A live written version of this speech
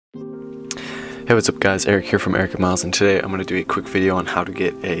Hey, what's up guys, Eric here from Eric and Miles, and today I'm going to do a quick video on how to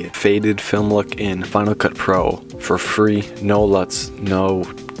get a faded film look in Final Cut Pro for free. No LUTs, no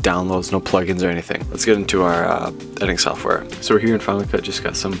downloads, no plugins or anything. Let's get into our editing software. So we're here in Final Cut, just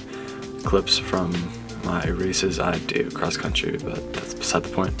got some clips from my races I do cross country, but that's beside the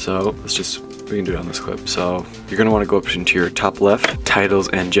point. So we can do it on this clip. So you're going to want to go up into your top left, titles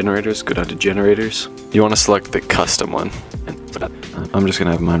and generators, go down to generators. You want to select the custom one. I'm just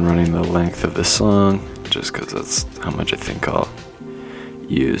gonna have mine running the length of the song, just because that's how much I think I'll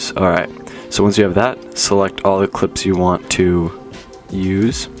use. Alright, so once you have that, select all the clips you want to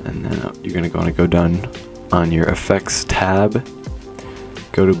use, and then you're gonna want to go down on your effects tab,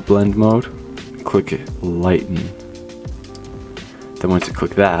 go to blend mode, click lighten. Then once you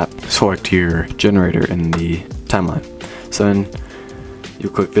click that, select your generator in the timeline. So then you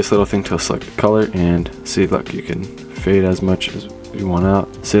click this little thing to select the color, and see, look, you can fade as much as you want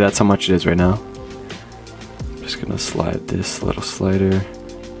out. See, that's how much it is right now. I'm just gonna slide this little slider.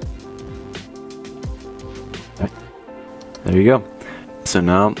 There you go. So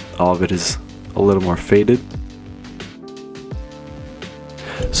now all of it is a little more faded.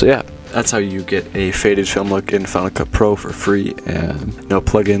 So yeah, that's how you get a faded film look in Final Cut Pro for free, and no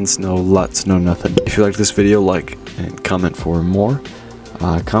plugins, no LUTs, no nothing. If you like this video, like and comment for more.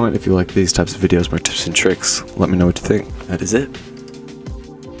 Comment if you like these types of videos, more tips and tricks. Let me know what you think. That is it.